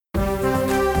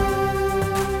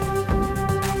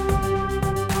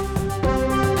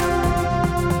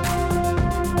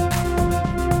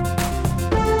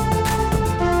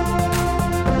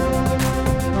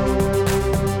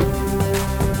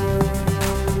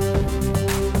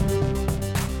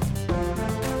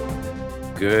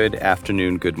Good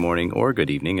afternoon, good morning, or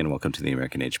good evening, and welcome to the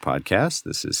American Age podcast.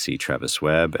 This is C. Travis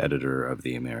Webb, editor of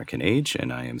the American Age,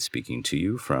 and I am speaking to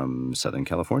you from Southern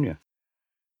California.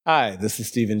 Hi, this is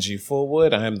Stephen G.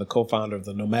 Fullwood. I am the co-founder of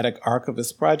the Nomadic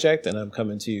Archivist Project, and I'm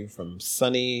coming to you from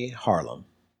sunny Harlem.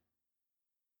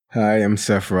 Hi, I'm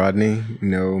Seth Rodney,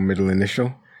 no middle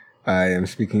initial. I am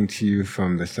speaking to you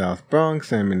from the South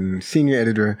Bronx. I'm a senior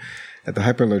editor at the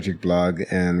Hyperallergic blog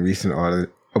and a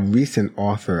recent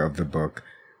author of the book,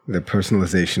 The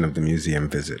Personalization of the Museum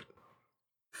Visit.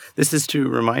 This is to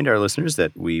remind our listeners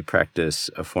that we practice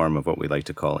a form of what we like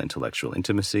to call intellectual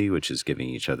intimacy, which is giving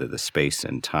each other the space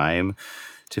and time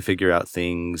to figure out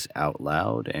things out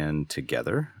loud and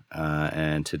together.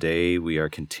 And today we are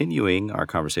continuing our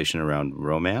conversation around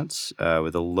romance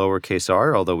with a lowercase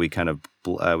r, although we kind of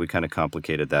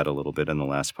complicated that a little bit in the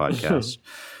last podcast.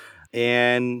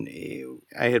 And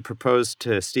I had proposed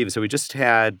to Stephen, so we just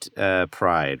had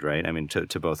Pride, right? I mean,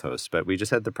 to both hosts, but we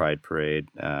just had the Pride Parade.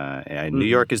 And New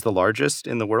York is the largest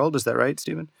in the world. Is that right,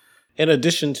 Stephen? In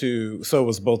addition to, so it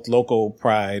was both local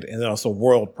Pride and then also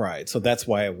World Pride. So that's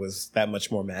why it was that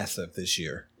much more massive this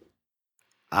year.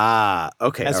 Ah,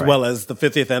 okay. As well as the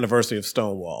 50th anniversary of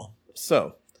Stonewall.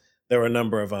 So there were a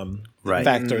number of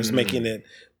factors making it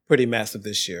pretty massive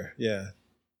this year. Yeah.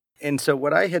 And so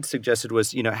what I had suggested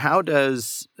was, how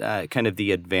does kind of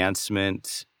the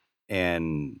advancement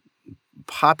and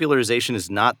popularization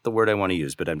is not the word I want to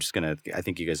use, but I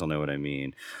think you guys will know what I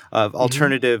mean, of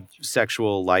alternative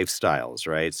sexual lifestyles,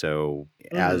 right? So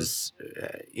as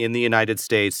in the United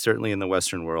States, certainly in the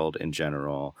Western world in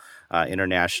general,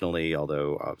 internationally,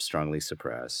 although strongly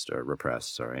suppressed or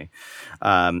repressed,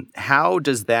 how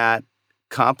does that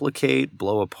complicate,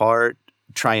 blow apart,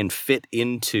 try and fit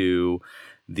into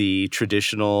the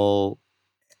traditional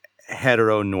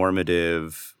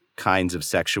heteronormative kinds of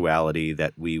sexuality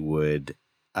that we would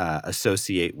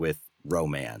associate with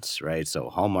romance, right? So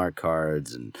Hallmark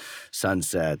cards and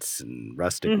sunsets and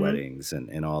rustic weddings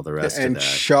and all the rest of that. And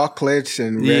chocolates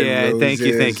and red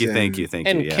roses. Thank you.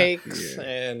 And cakes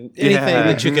and anything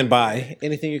that you can buy.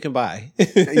 Anything you can buy.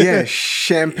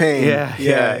 Champagne.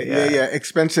 Yeah.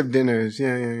 Expensive dinners.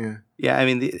 Yeah. Yeah, I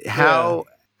mean,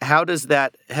 how does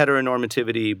that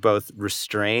heteronormativity both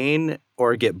restrain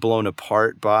or get blown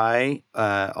apart by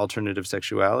alternative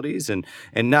sexualities? And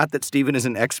not that Stephen is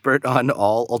an expert on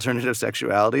all alternative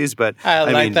sexualities, but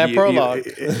I like that prologue.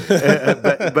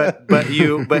 But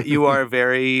you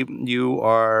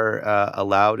are a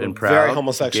loud and proud very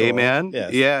homosexual gay man.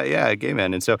 Yes. Yeah, gay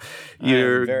man. And so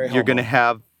you're going to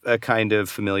have a kind of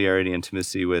familiarity,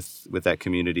 intimacy with that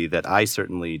community that I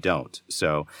certainly don't.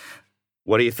 So,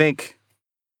 what do you think?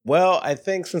 Well, I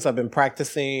think since I've been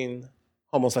practicing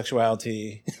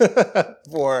homosexuality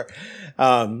for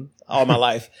all my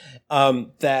life,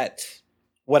 that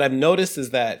what I've noticed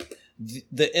is that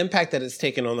the impact that it's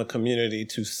taken on the community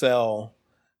to sell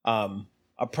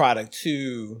a product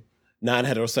to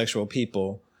non-heterosexual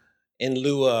people in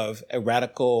lieu of a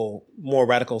more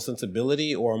radical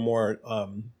sensibility or more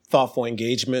thoughtful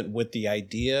engagement with the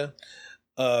idea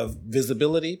of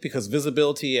visibility, because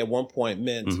visibility at one point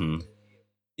meant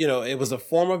it was a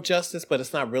form of justice, but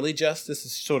it's not really justice.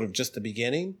 It's sort of just the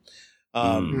beginning.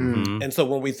 And so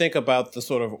when we think about the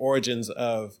sort of origins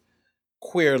of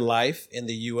queer life in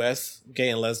the U.S., gay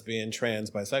and lesbian, trans,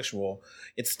 bisexual,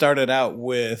 it started out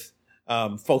with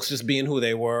folks just being who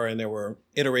they were. And there were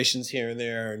iterations here and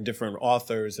there and different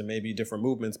authors and maybe different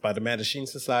movements by the Mattachine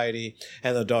Society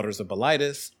and the Daughters of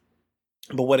Bilitis.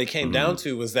 But what it came down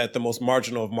to was that the most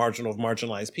marginal of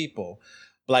marginalized people,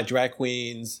 Black drag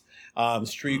queens,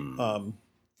 street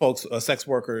folks, sex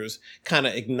workers, kind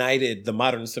of ignited the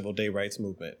modern civil gay rights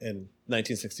movement in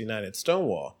 1969 at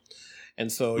Stonewall.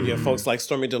 And so you have folks like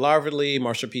Stormy DeLarvery,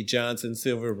 Marsha P. Johnson,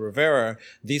 Sylvia Rivera.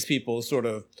 These people sort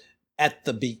of at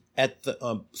the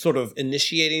sort of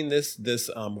initiating this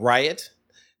riot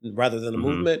rather than a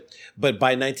movement. But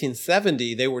by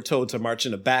 1970, they were told to march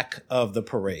in the back of the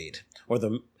parade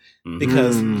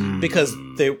because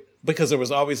there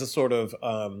was always a sort of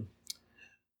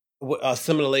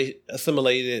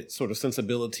assimilated sort of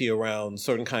sensibility around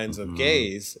certain kinds of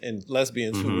gays and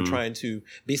lesbians who were trying to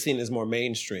be seen as more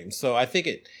mainstream. So I think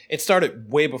it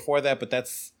started way before that, but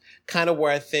that's kind of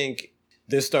where I think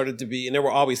there started to be, and there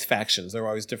were always factions. There were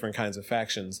always different kinds of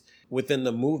factions within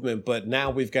the movement. But now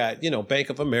we've got, Bank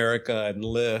of America and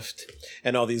Lyft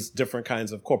and all these different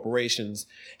kinds of corporations.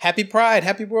 Happy Pride,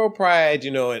 Happy World Pride,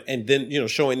 and then,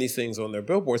 showing these things on their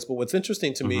billboards. But what's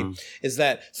interesting to me is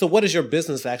that, so what does your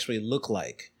business actually look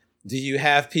like? Do you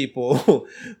have people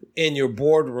in your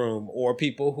boardroom or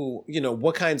people who,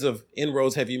 what kinds of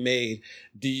inroads have you made?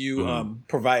 Do you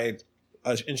provide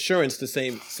insurance to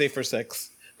safer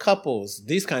sex couples,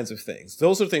 these kinds of things.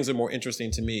 Those are things that are more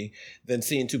interesting to me than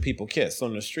seeing two people kiss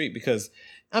on the street, because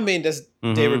I mean, that's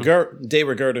de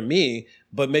rigueur to me,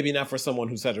 but maybe not for someone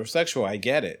who's heterosexual. I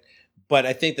get it. But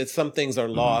I think that some things are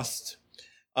lost.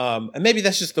 And maybe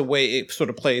that's just the way it sort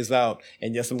of plays out.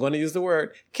 And yes, I'm going to use the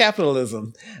word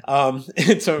capitalism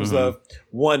in terms of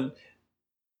one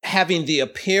having the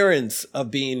appearance of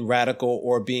being radical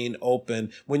or being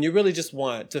open when you really just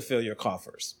want to fill your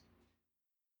coffers.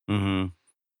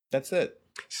 That's it.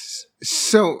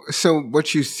 So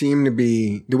what you seem to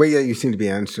be, the way that you seem to be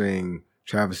answering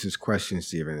Travis's question,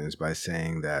 Stephen, is by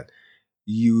saying that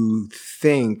you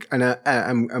think, and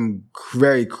I'm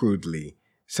very crudely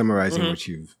summarizing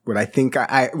what I think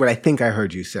I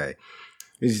heard you say,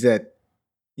 is that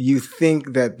you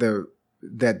think that the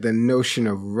notion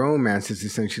of romance has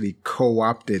essentially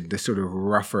co-opted the sort of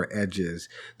rougher edges,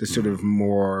 the sort of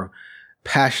more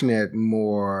passionate,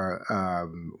 more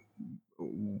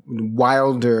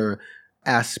wilder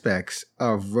aspects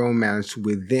of romance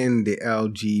within the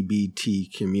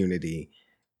LGBT community.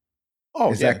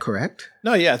 Is that correct?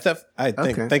 No, yeah. I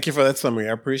think. Okay. Thank you for that summary.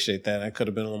 I appreciate that. I could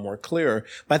have been a little more clear.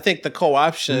 But I think the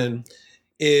co-option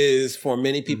is for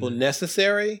many people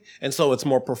necessary, and so it's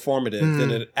more performative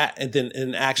than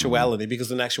in actuality,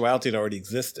 because in actuality it already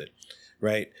existed,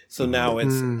 right? So now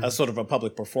it's a sort of a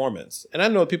public performance. And I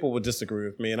know people would disagree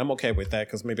with me, and I'm okay with that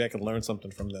because maybe I could learn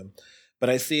something from them. But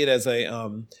I see it as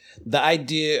the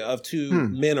idea of two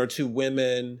men or two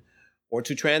women or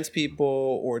two trans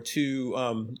people or two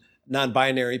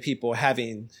non-binary people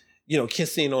having,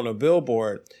 kissing on a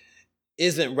billboard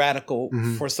isn't radical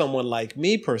for someone like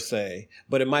me per se,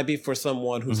 but it might be for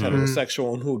someone who's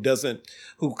heterosexual and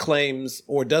who claims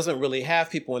or doesn't really have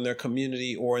people in their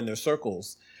community or in their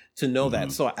circles to know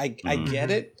that. So I get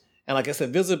it. And like I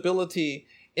said, visibility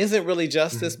isn't really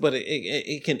justice, but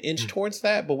it can inch towards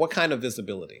that. But what kind of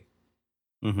visibility?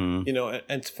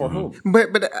 And for whom?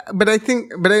 But I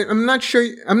think, I'm not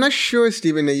sure,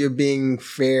 Stephen, that you're being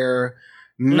fair,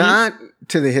 not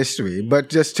to the history, but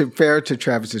just fair to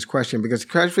Travis's question, because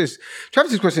Travis's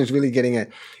question is really getting at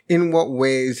in what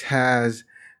ways has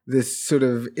this sort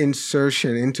of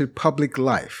insertion into public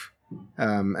life.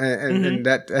 And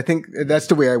that, I think that's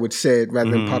the way I would say it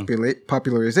rather than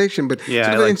popularization, but sort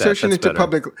of like insertion into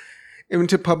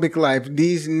public life,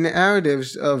 these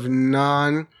narratives of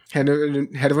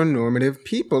heteronormative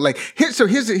people. Like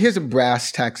here's a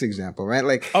brass tacks example, right?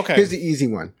 Like here's the easy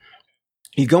one.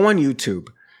 You go on YouTube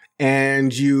and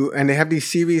they have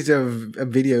these series of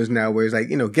videos now where it's like,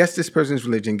 guess this person's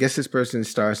religion, guess this person's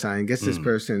star sign, guess this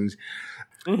person's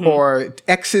or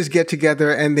exes get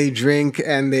together and they drink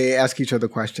and they ask each other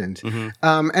questions.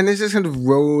 And there's this kind of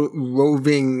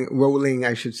rolling,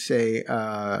 I should say,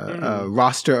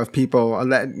 roster of people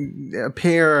that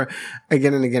appear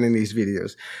again and again in these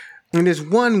videos. And there's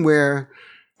one where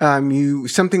you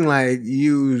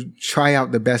try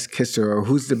out the best kisser or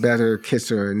who's the better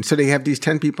kisser. And so they have these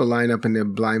 10 people line up and they're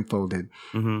blindfolded.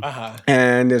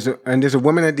 And there's a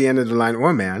woman at the end of the line or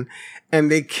a man, and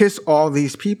they kiss all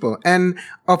these people. And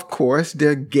of course,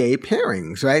 they're gay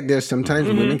pairings, right? There's sometimes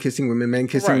women kissing women, men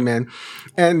kissing men.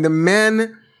 And the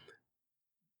men,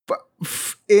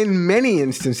 in many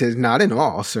instances, not in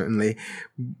all, certainly,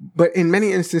 but in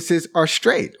many instances are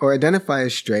straight or identify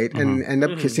as straight and end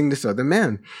up kissing this other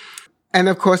man. And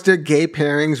of course, they're gay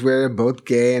pairings where they're both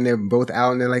gay and they're both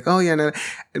out and they're like, oh yeah, no.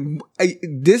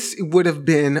 This would have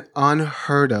been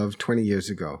unheard of 20 years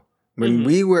ago. When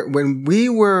we were,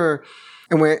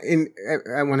 and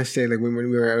I want to say like when we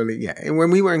were early, and when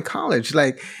we were in college,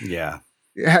 like,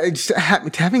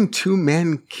 having two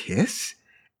men kiss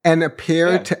and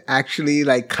appear to actually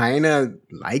like kind of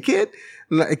like it,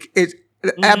 like it's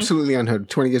absolutely unheard of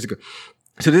 20 years ago.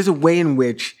 So there's a way in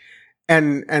which,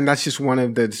 and that's just one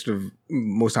of the sort of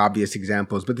most obvious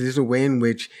examples, but there's a way in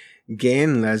which gay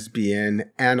and lesbian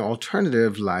and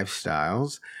alternative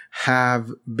lifestyles have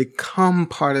become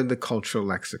part of the cultural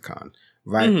lexicon,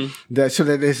 right? So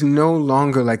that there's no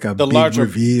longer like a big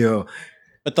reveal.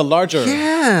 But the larger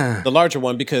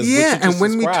one, because and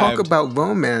when we talk about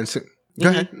romance, go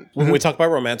ahead. When we talk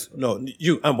about romance, I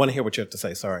want to hear what you have to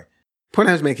say. Sorry. Point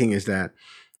I was making is that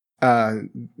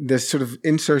this sort of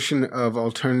insertion of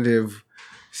alternative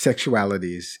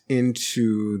sexualities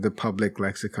into the public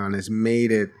lexicon has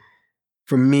made it,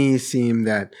 for me, seem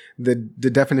that the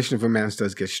definition of romance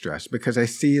does get stressed, because I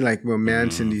see like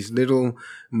romance in these little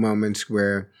moments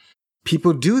where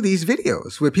people do these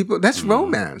videos where that's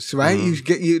romance, right?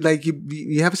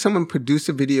 You have someone produce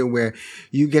a video where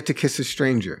you get to kiss a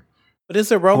stranger. But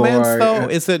is it romance though?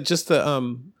 Is it just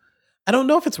I don't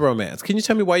know if it's romance. Can you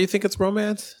tell me why you think it's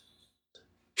romance?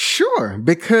 Sure,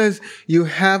 because you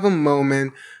have a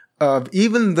moment of,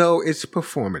 even though it's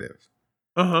performative,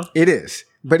 it is,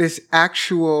 but it's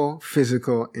actual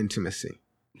physical intimacy.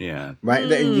 Yeah.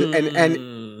 Right.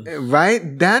 And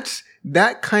right. That's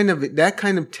that kind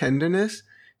of tenderness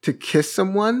to kiss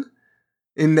someone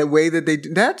in the way that they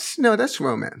do. That's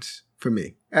romance for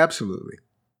me. Absolutely.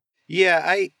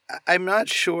 Yeah. I'm not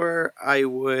sure I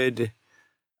would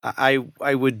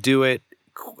do it.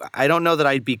 I don't know that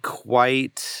I'd be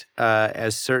quite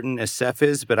as certain as Seth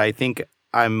is, but I think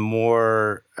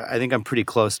I'm pretty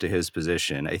close to his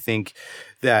position. I think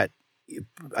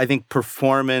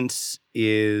performance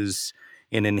is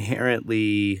an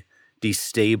inherently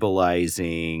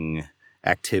destabilizing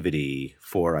activity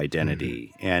for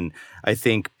identity. And I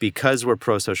think because we're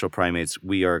pro-social primates,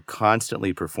 we are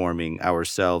constantly performing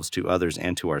ourselves to others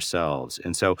and to ourselves.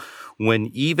 And so when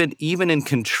even in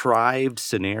contrived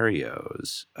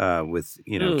scenarios with,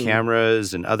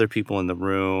 cameras and other people in the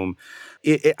room,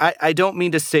 I don't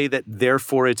mean to say that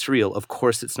therefore it's real. Of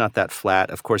course, it's not that flat.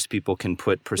 Of course, people can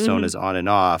put personas on and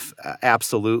off.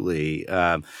 Absolutely.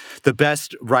 The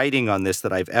best writing on this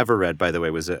that I've ever read, by the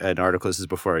way, was an article. This is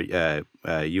before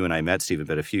you and I met, Stephen,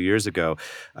 but a few years ago,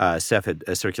 Seth had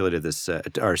circulated this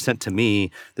or sent to me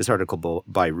this article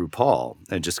by RuPaul,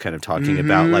 and just kind of talking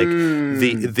about like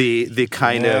the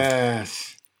kind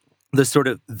of the sort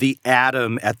of the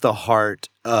atom at the heart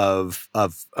of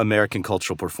American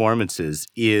cultural performances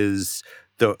is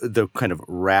the kind of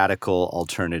radical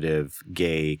alternative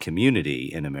gay community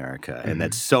in America, and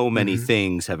that so many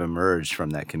things have emerged from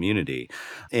that community.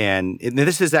 And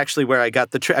this is actually where I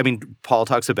got Paul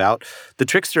talks about the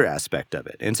trickster aspect of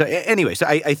it. And so anyway, so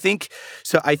I think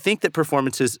that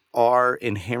performances are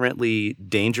inherently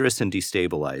dangerous and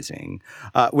destabilizing,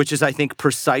 which is, I think,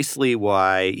 precisely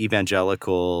why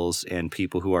evangelicals and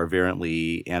people who are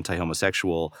virulently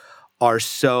anti-homosexual are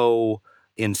so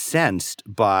incensed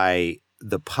by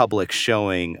the public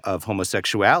showing of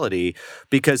homosexuality,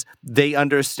 because they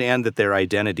understand that their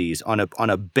identities on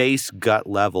a base gut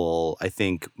level, I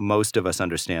think most of us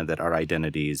understand that our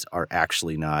identities are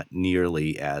actually not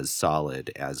nearly as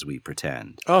solid as we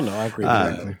pretend. Oh no, I agree with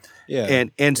that. Yeah.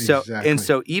 And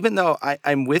so even though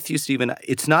I'm with you, Stephen,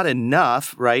 it's not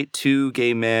enough, right? Two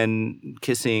gay men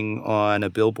kissing on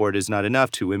a billboard is not enough.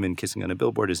 Two women kissing on a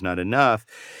billboard is not enough.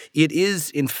 It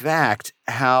is, in fact,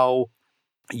 how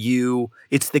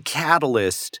it's the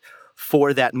catalyst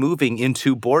for that moving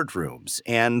into boardrooms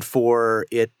and for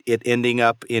it ending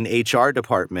up in HR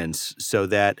departments so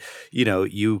that,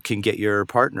 you can get your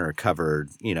partner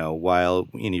covered, while,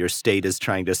 your state is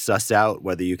trying to suss out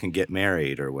whether you can get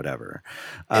married or whatever.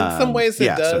 In some ways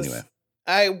it does. So anyway.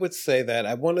 I would say that.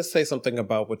 I want to say something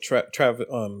about what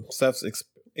Seth's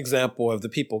example of the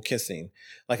people kissing.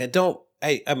 Like,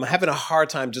 I'm having a hard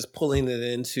time just pulling it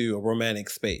into a romantic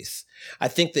space. I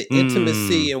think the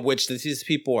intimacy in which these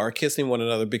people are kissing one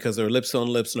another because they're lips on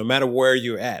lips, no matter where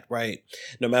you're at, right?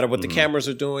 No matter what the cameras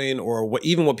are doing or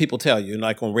even what people tell you,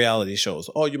 like on reality shows,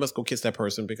 oh, you must go kiss that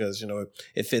person because,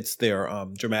 it fits their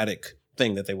dramatic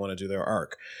thing that they want to do, their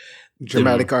arc.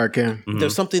 Dramatic arc, yeah.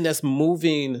 There's something that's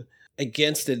moving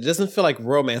against it. It doesn't feel like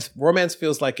romance. Romance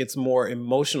feels like it's more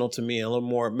emotional to me, a little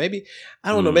more, maybe, I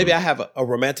don't know, maybe I have a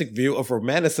romantic view of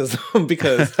romanticism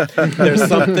because there's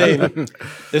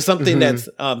something that's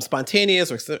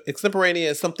spontaneous or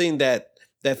extemporaneous, something that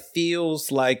feels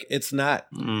like it's not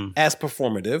as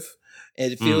performative.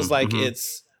 It feels like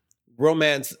it's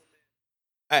romance.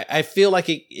 I feel like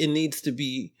it needs to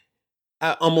be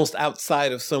almost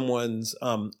outside of someone's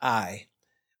eye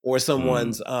or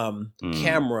someone's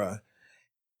camera.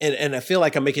 And I feel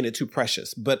like I'm making it too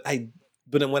precious. But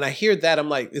when I hear that, I'm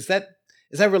like, is that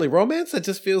really romance? It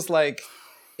just feels like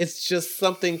it's just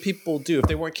something people do. If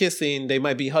they weren't kissing, they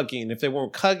might be hugging. If they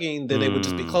weren't hugging, then they would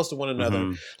just be close to one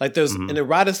another. Like there's an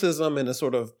eroticism and a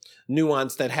sort of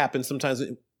nuance that happens sometimes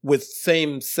with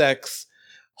same-sex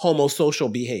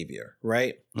homosocial behavior,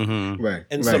 right? Right.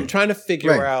 And so I'm trying to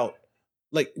figure out,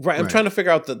 I'm trying to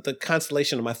figure out the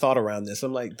constellation of my thought around this.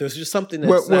 I'm like, there's just something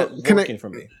that's not working for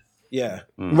me. Yeah.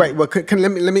 Right. Well,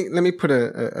 let me put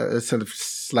a sort of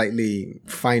slightly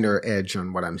finer edge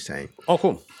on what I'm saying. Oh,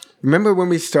 cool. Remember when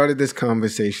we started this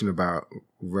conversation about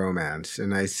romance,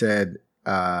 and I said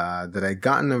that I'd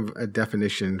gotten a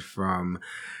definition from,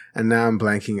 and now I'm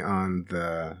blanking on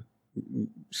the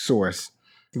source,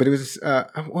 but it was I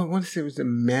want to say it was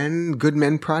the Good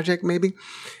Men Project, maybe,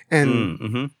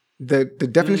 and the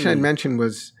definition I mentioned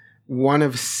was one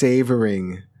of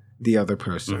savoring the other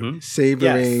person,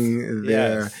 savoring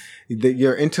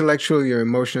your intellectual, your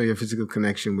emotional, your physical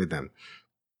connection with them.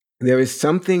 There is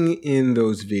something in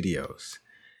those videos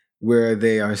where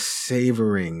they are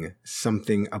savoring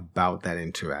something about that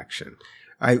interaction.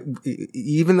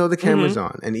 Even though the camera's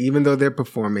on and even though they're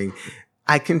performing,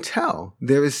 I can tell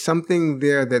there is something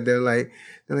there that they're like,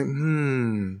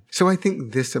 so I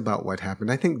think this about what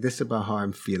happened. I think this about how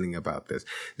I'm feeling about this.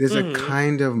 There's a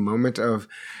kind of moment of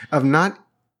not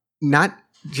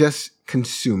just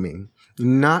consuming,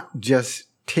 not just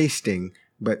tasting,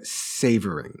 but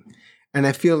savoring. And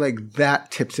I feel like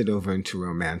that tips it over into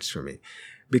romance for me.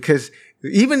 Because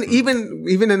even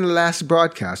in the last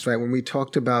broadcast, right, when we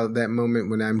talked about that moment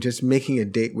when I'm just making a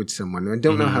date with someone, I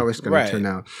don't know how it's going to turn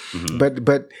out,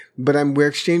 but we're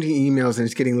exchanging emails and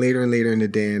it's getting later and later in the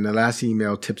day, and the last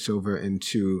email tips over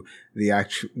into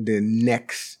the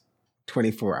next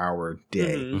 24-hour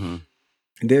day.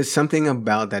 There's something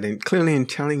about that, and clearly in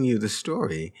telling you the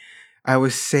story, I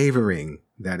was savoring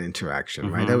that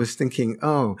interaction, right? I was thinking,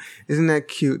 oh, isn't that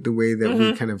cute the way that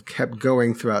we kind of kept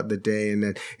going throughout the day, and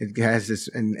that it has this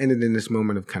and ended in this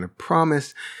moment of kind of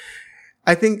promise.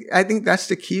 I think that's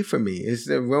the key for me, is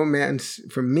that romance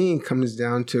for me comes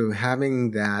down to having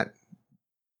that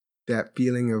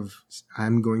feeling of,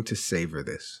 I'm going to savor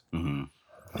this. You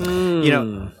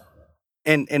know,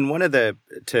 and one of the,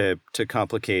 to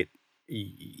complicate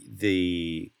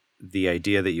the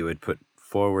idea that you would put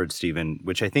forward, Stephen,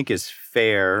 which I think is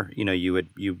fair. You know, you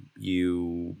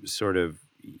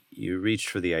reached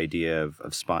for the idea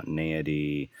of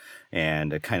spontaneity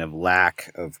and a kind of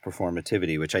lack of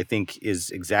performativity, which I think is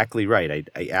exactly right.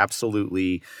 I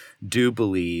absolutely do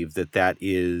believe that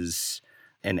is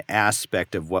an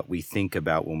aspect of what we think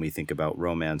about when we think about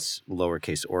romance,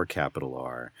 lowercase or capital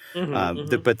R.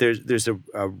 But there's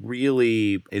a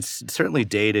really, it's certainly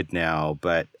dated now,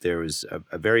 but there was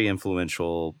a very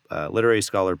influential literary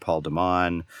scholar, Paul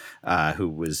Damon, who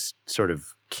was sort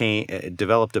of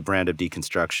developed a brand of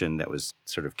deconstruction that was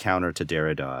sort of counter to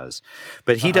Derrida's,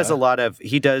 but he does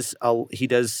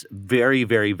very,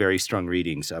 very, very strong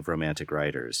readings of romantic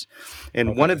writers,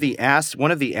 and one of the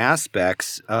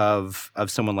aspects of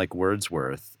someone like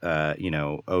Wordsworth,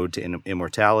 Ode to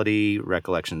Immortality,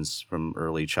 Recollections from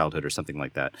Early Childhood, or something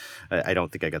like that. I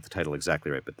don't think I got the title exactly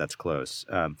right, but that's close.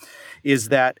 Is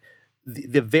that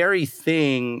the very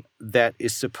thing that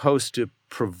is supposed to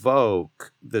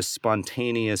provoke the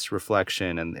spontaneous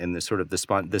reflection and the sort of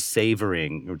the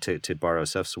savoring, to borrow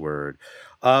Seth's word,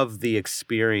 of the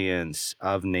experience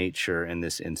of nature in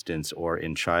this instance or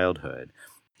in childhood,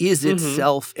 is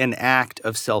itself an act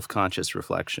of self-conscious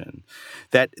reflection.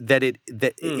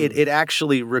 It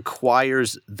actually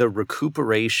requires the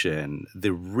recuperation,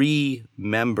 the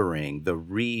remembering, the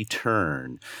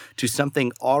return to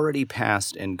something already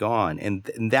past and gone. And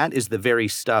that is the very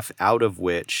stuff out of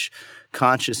which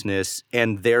consciousness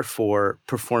and therefore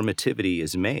performativity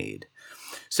is made.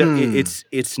 So it's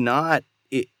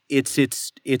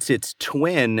its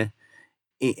twin.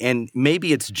 And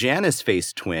maybe it's Janus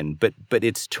faced twin, but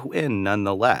it's twin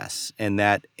nonetheless. And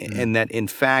that in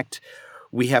fact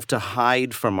we have to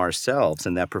hide from ourselves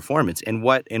in that performance. And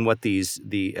what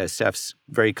Seth's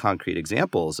very concrete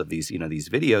examples of these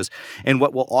videos, and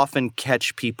what will often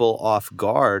catch people off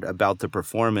guard about the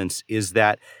performance is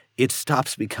that it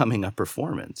stops becoming a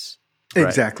performance. Right?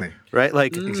 Exactly. Right?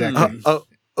 Like exactly.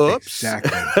 Oops.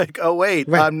 Exactly. Like, oh, wait,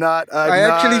 right. I'm not.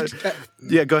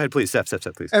 Yeah, go ahead, please. Seth,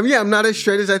 please. I'm not as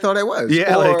straight as I thought I was.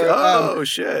 Yeah, or,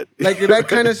 shit. Like that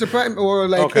kind of surprise, or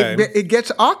like it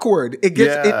gets awkward. It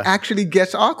actually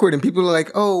gets awkward, and people are like,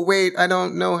 oh, wait, I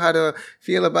don't know how to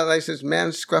feel about like this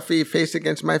man's scruffy face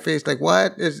against my face. Like,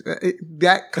 what is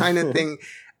that kind of thing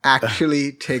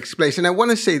actually takes place? And I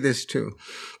want to say this too,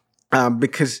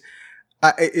 because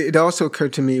it also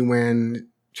occurred to me when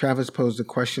Travis posed a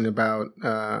question about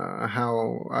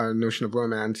how our notion of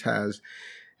romance has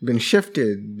been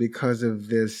shifted because of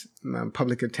this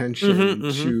public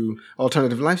attention to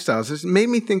alternative lifestyles. It made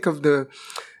me think of the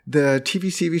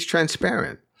TV series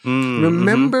Transparent.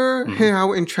 Remember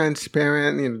how in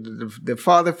Transparent, the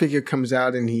father figure comes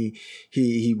out and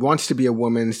he wants to be a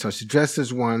woman, starts to dress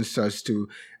as one, starts to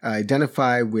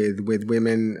identify with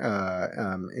women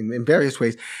in various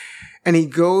ways. And he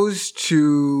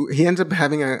ends up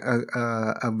having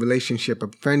a relationship,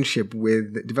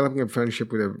 developing a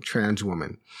friendship with a trans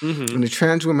woman. And the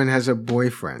trans woman has a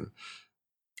boyfriend.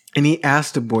 And he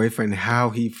asked the boyfriend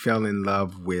how he fell in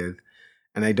love with,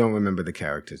 and I don't remember the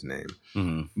character's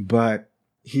name, but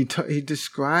he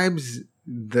describes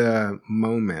the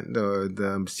moment,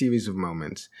 the series of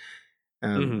moments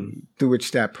through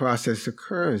which that process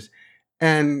occurs.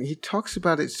 And he talks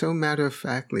about it so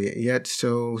matter-of-factly, yet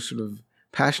so sort of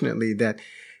passionately, that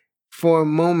for a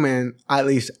moment, at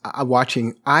least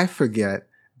watching, I forget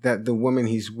that the woman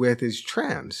he's with is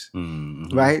trans,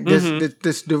 Mm-hmm. right?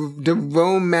 The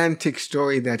romantic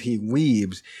story that he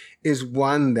weaves is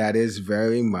one that is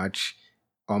very much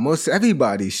almost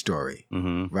everybody's story,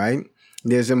 Mm-hmm. right?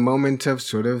 There's a moment of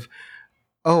sort of,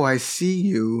 oh, I see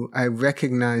you. I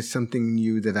recognize something in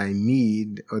you that I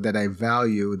need or that I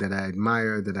value, that I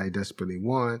admire, that I desperately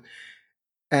want.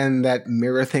 And that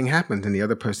mirror thing happens and the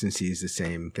other person sees the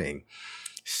same thing.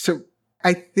 So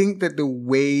I think that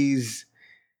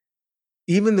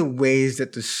even the ways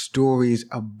that the stories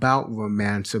about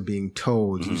romance are being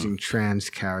told using trans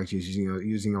characters,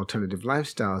 using alternative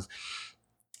lifestyles,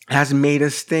 has made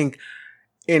us think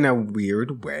in a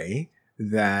weird way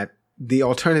that the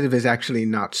alternative is actually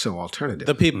not so alternative.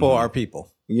 The people are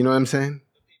people. You know what I'm saying?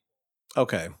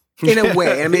 Okay. In a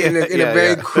way. I mean, in a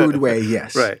very crude way,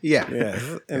 yes. Right. Yeah.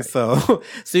 Yes. And so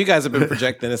you guys have been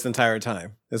projecting this entire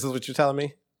time. This is what you're telling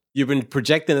me? You've been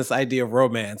projecting this idea of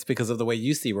romance because of the way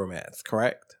you see romance,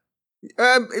 correct?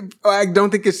 I don't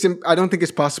think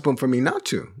it's possible for me not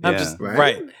to. I'm just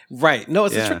right. No,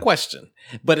 it's a trick question,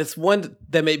 but it's one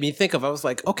that made me think of. I was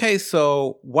like, okay,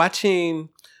 so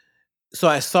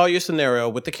I saw your scenario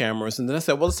with the cameras, and then I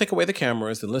said, well, let's take away the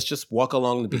cameras and let's just walk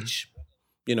along the beach.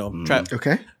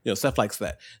 Okay. Stuff like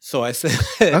that. So I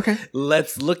said, okay,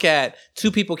 let's look at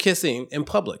two people kissing in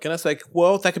public. And I was like,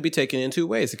 well, that could be taken in two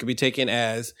ways. It could be taken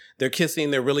as they're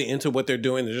kissing, they're really into what they're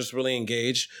doing, they're just really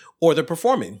engaged, or they're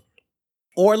performing,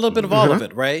 or a little bit of all of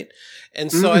it, right?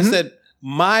 And so I said,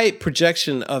 my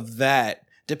projection of that,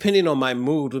 depending on my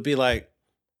mood, would be like,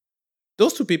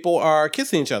 those two people are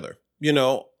kissing each other.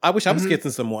 I wish I was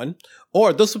kissing someone.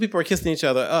 Or those two people are kissing each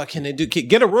other. Oh, can they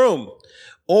get a room?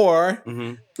 Or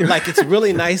like, it's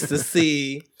really nice to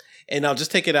see, and I'll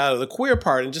just take it out of the queer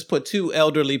part and just put two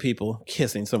elderly people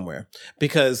kissing somewhere,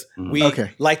 because we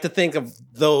like to think of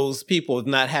those people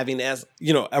not having as,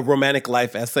 a romantic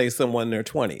life as, say, someone in their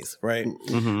 20s, right?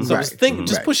 So I was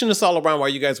just pushing this all around while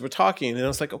you guys were talking, and I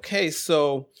was like, okay,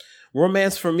 so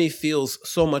romance for me feels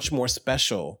so much more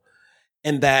special,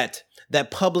 and that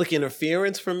public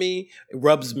interference for me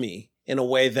rubs me in a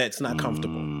way that's not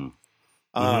comfortable.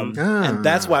 And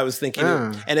that's why I was thinking,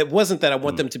 and it wasn't that I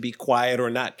want them to be quiet or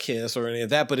not kiss or any of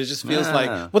that, but it just feels like,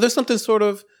 well, there's something sort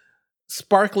of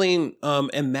sparkling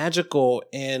and magical,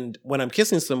 and when I'm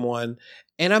kissing someone,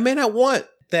 and I may not want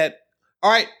that.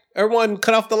 All right, everyone,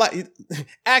 cut off the light.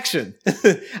 Action.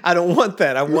 I don't want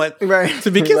that. I want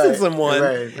to be kissing someone,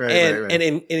 and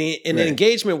in an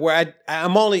engagement where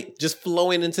I'm only just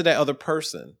flowing into that other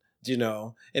person.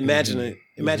 Imagining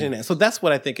that. So that's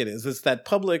what I think it is. It's that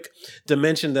public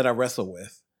dimension that I wrestle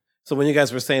with. So when you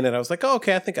guys were saying that, I was like, oh,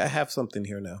 okay, I think I have something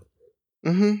here now.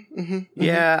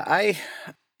 Yeah,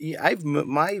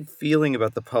 my feeling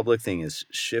about the public thing has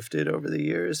shifted over the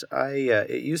years.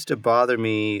 It used to bother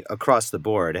me across the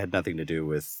board. It had nothing to do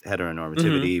with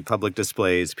heteronormativity, public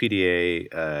displays, PDA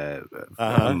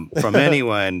from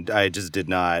anyone. I just did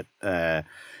not.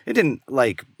 It didn't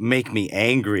make me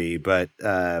angry, but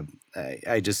I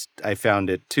found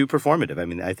it too performative. I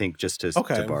mean, I think just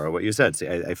to borrow what you said, see,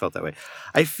 I felt that way.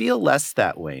 I feel less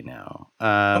that way now.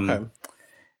 And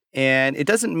it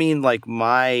doesn't mean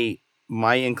my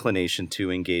inclination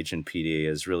to engage in PDA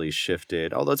has really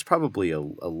shifted, although it's probably a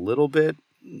little bit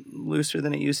looser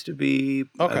than it used to be.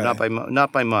 Not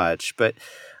by much, but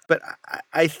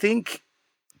I think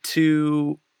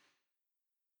to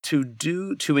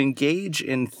engage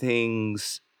in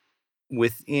things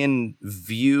within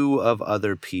view of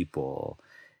other people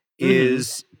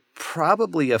is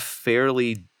probably a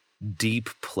fairly deep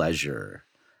pleasure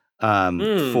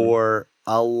for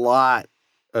a lot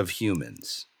of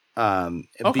humans.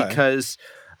 Because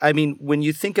I mean, when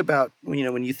you think about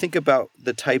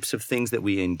the types of things that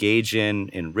we engage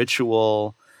in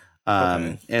ritual,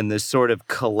 and the sort of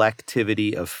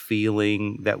collectivity of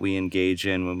feeling that we engage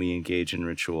in when we engage in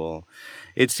ritual,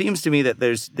 it seems to me that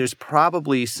there's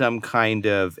probably some kind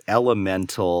of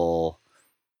elemental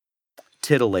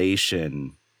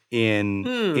titillation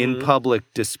in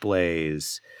public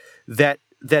displays that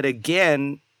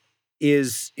again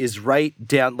is right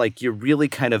down, you're really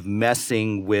kind of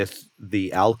messing with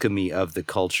the alchemy of the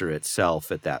culture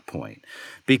itself at that point,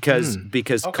 because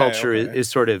culture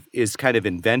is kind of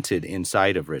invented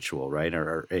inside of ritual, right?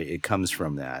 Or it comes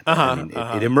from that. I mean,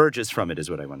 it emerges from it, is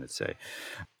what I wanted to say.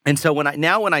 And so when I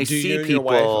see you and people,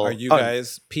 your wife, are you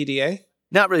guys PDA?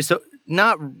 Not really. So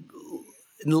not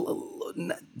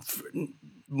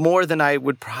more than I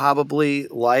would probably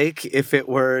like if it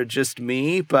were just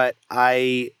me, but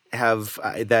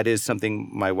that is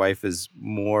something my wife is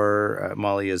more,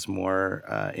 Molly is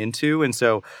more into. And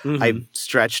so I've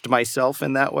stretched myself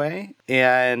in that way.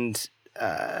 And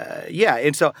yeah.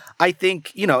 And so I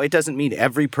think, it doesn't mean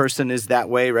every person is that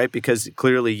way, right? Because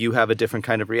clearly you have a different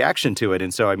kind of reaction to it.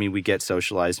 And so, I mean, we get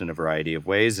socialized in a variety of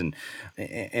ways. And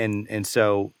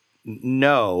so,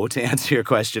 no, to answer your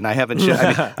question, I haven't.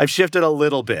 I've shifted a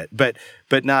little bit, but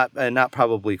not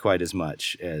probably quite as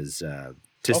much as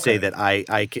to say that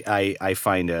I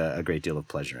find a great deal of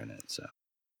pleasure in it. So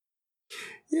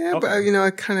yeah, but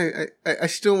I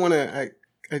still want to.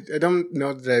 I don't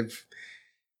know that I've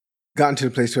gotten to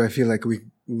the place where I feel like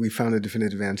we found a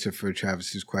definitive answer for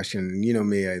Travis's question. And you know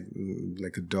me, I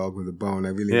like a dog with a bone. I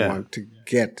really want to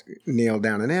nail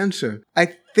down an answer.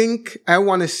 I think I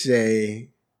want to say,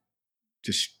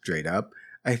 just straight up,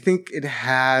 I think it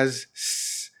has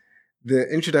the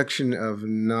introduction of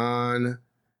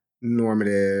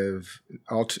non-normative,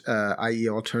 i.e.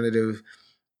 alternative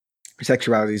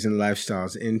sexualities and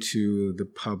lifestyles into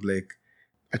public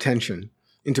attention,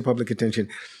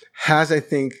 has, I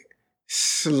think,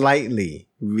 slightly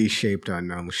reshaped our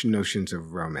notions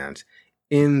of romance,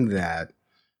 in that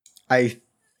I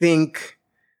think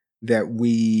that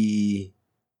we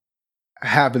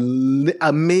have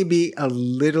maybe a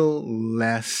little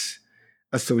less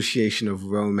association of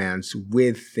romance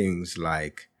with things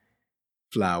like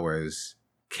flowers,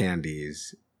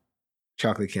 candies,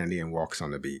 chocolate candy, and walks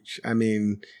on the beach. I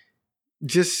mean,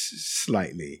 just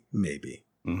slightly, maybe.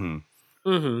 Mm-hmm.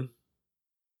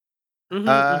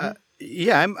 Mm-hmm.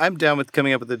 Yeah, I'm down with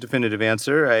coming up with a definitive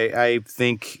answer. I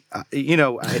think I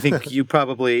think you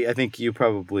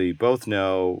probably both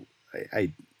know.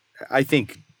 I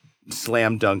think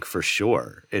slam dunk for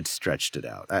sure. It stretched it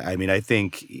out. I mean, I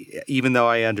think even though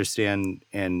I understand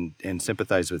and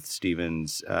sympathize with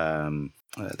Stephen's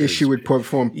issue with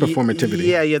performativity.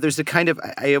 Yeah. There's a kind of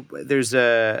there's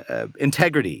a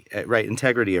integrity, right?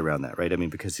 Integrity around that, right? I mean,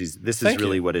 because this is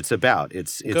really what it's about.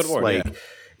 It's good word, like. Yeah.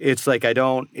 It's like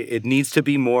it needs to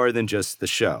be more than just the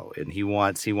show, and he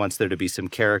wants there to be some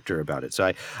character about it.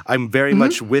 So I'm very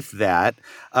much with that,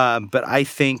 but I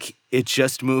think it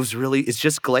just moves it's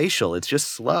just glacial, it's just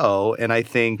slow, and I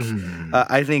think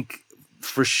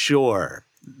for sure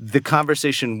the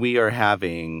conversation we are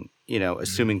having,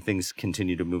 assuming things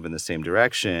continue to move in the same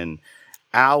direction,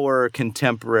 our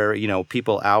contemporary,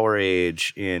 people our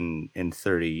age in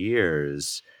 30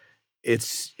 years.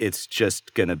 It's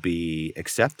just going to be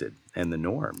accepted and the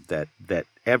norm that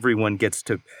everyone gets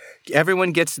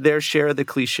their share of the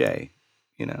cliche,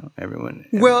 everyone.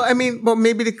 Well, I mean,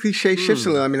 maybe the cliche shifts a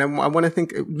little. I mean, I want to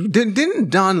think, didn't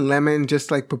Don Lemon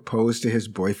just like propose to his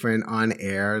boyfriend on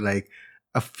air like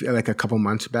a couple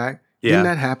months back? Yeah. Didn't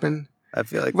that happen? I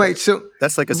feel like right. So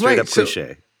that's like a straight up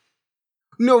cliche.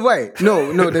 No, right.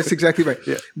 No, that's exactly right.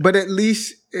 Yeah. But at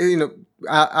least, a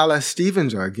la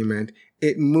Stephen's argument,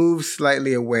 it moves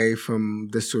slightly away from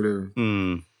the sort of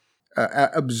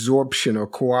absorption or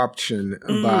co-option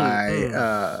by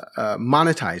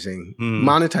monetizing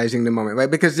the moment, right?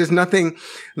 Because there's nothing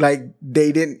like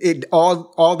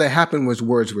all that happened was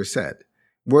words were said.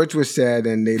 Words were said,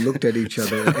 and they looked at each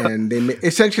other, and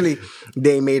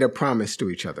they made a promise to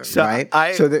each other, right?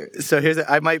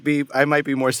 I might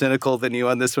be more cynical than you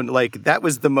on this one. Like, that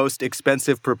was the most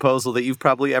expensive proposal that you've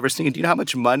probably ever seen. Do you know how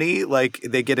much money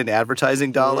they get in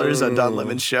advertising dollars on Don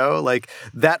Lemon's show? Like,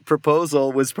 that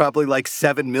proposal was probably like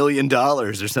 $7 million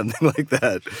or something like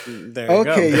that. There you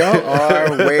go. Y'all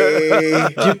are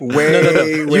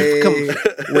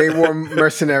way more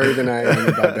mercenary than I am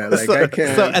about that. Like, I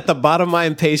can't. So at the bottom of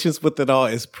my impatience with it all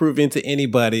is proving to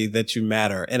anybody that you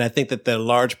matter. And I think that the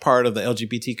large part of the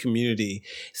LGBT community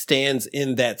stands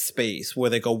in that space where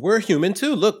they go, we're human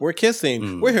too. Look, we're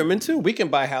kissing. We're human too. We can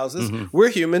buy houses. We're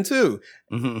human too.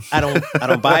 I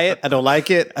don't buy it. I don't like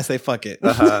it. I say, fuck it.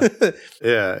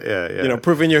 Yeah.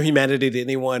 Proving your humanity to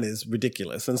anyone is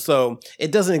ridiculous. And so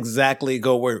it doesn't exactly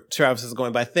go where Travis is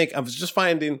going, but I think I was just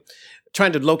trying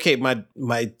to locate my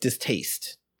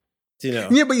distaste. Yeah,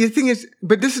 but the thing is,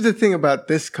 this is the thing about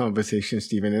this conversation,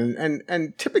 Stephen,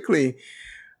 and typically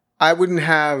I wouldn't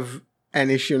have an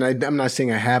issue, and I'm not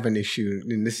saying I have an issue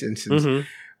in this instance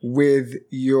with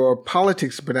your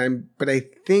politics, but I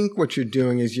think what you're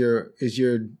doing is you're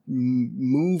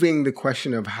moving the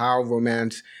question of how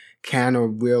romance can or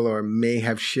will or may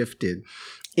have shifted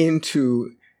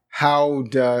into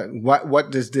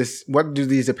what do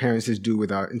these appearances do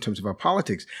in terms of our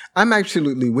politics? I'm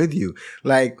absolutely with you.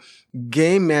 Like,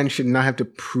 gay men should not have to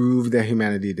prove their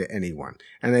humanity to anyone.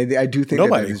 And I do think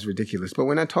that is ridiculous. But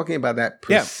we're not talking about that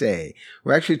per se.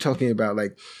 We're actually talking about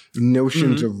like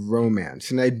notions of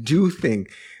romance. And I do think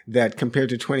that compared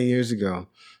to 20 years ago,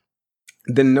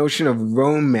 the notion of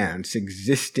romance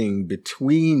existing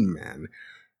between men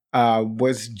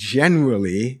was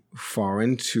generally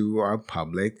foreign to our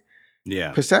public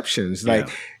perceptions. Like,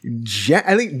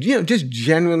 I think, just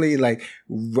generally, like,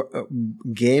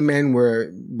 gay men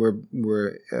were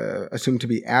assumed to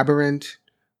be aberrant,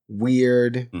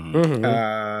 weird,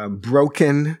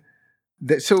 broken.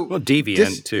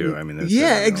 Deviant too. I mean, that's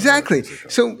exactly.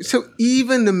 So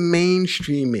even the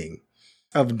mainstreaming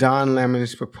of Don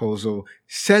Lemon's proposal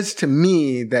says to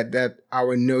me that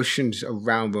our notions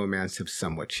around romance have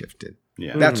somewhat shifted.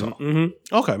 Yeah, that's all.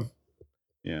 Okay.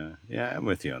 Yeah, I'm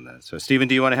with you on that. So, Stephen,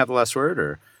 do you want to have the last word,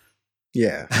 or?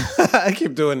 Yeah, I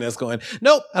keep doing this. Going,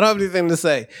 nope, I don't have anything to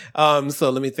say.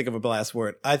 So let me think of a last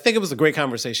word. I think it was a great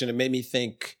conversation. It made me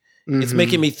think. It's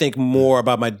making me think more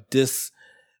about my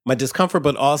discomfort,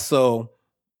 but also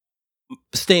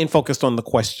staying focused on the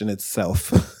question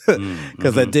itself.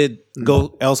 Because I did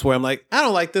go elsewhere. I'm like, I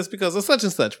don't like this because of such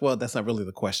and such. Well, that's not really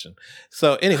the question.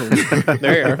 So anywho,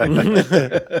 there you are.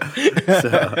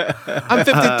 I'm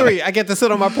 53. I get to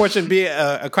sit on my porch and be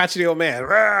a crotchety old man.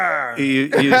 You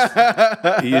do.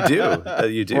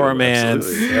 You do. Romance.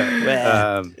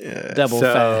 Double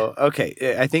fat.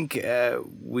 Okay. I think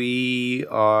we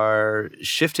are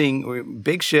shifting.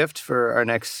 Big shift for our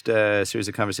next series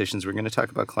of conversations. We're going to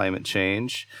talk about climate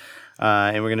change.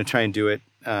 And we're going to try and do it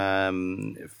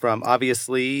from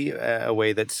obviously a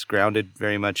way that's grounded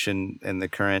very much in the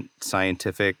current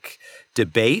scientific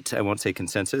debate. I won't say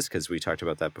consensus because we talked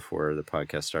about that before the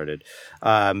podcast started.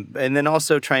 And then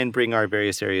also try and bring our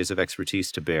various areas of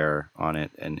expertise to bear on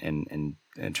it and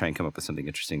try and come up with something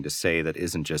interesting to say that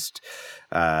isn't just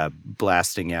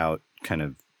blasting out kind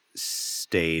of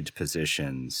staid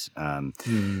positions.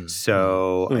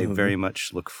 So I very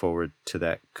much look forward to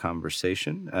that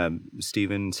conversation.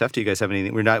 Stephen, Seth, do you guys have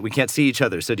anything? We can't see each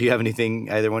other. So do you have anything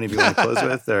either one of you want to close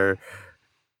with, or?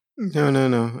 No.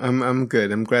 I'm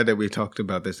good. I'm glad that we talked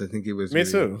about this. I think it was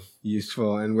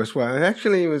useful and worthwhile.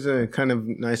 Actually, it was a kind of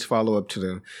nice follow-up to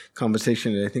the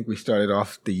conversation that I think we started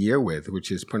off the year with,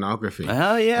 which is pornography.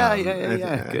 Oh, yeah.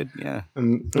 Good, yeah.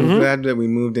 I'm glad that we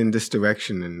moved in this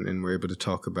direction and we're able to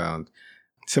talk about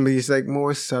some of these like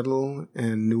more subtle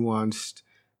and nuanced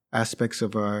aspects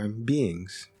of our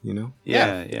beings,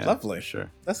 Yeah. Lovely. Sure.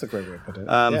 That's a great way to put it.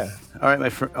 All right,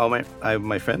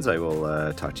 my friends, I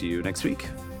will talk to you next week.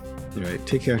 All right.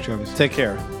 Take care, Travis. Take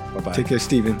care. Bye-bye. Take care,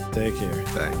 Stephen. Take care.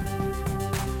 Bye.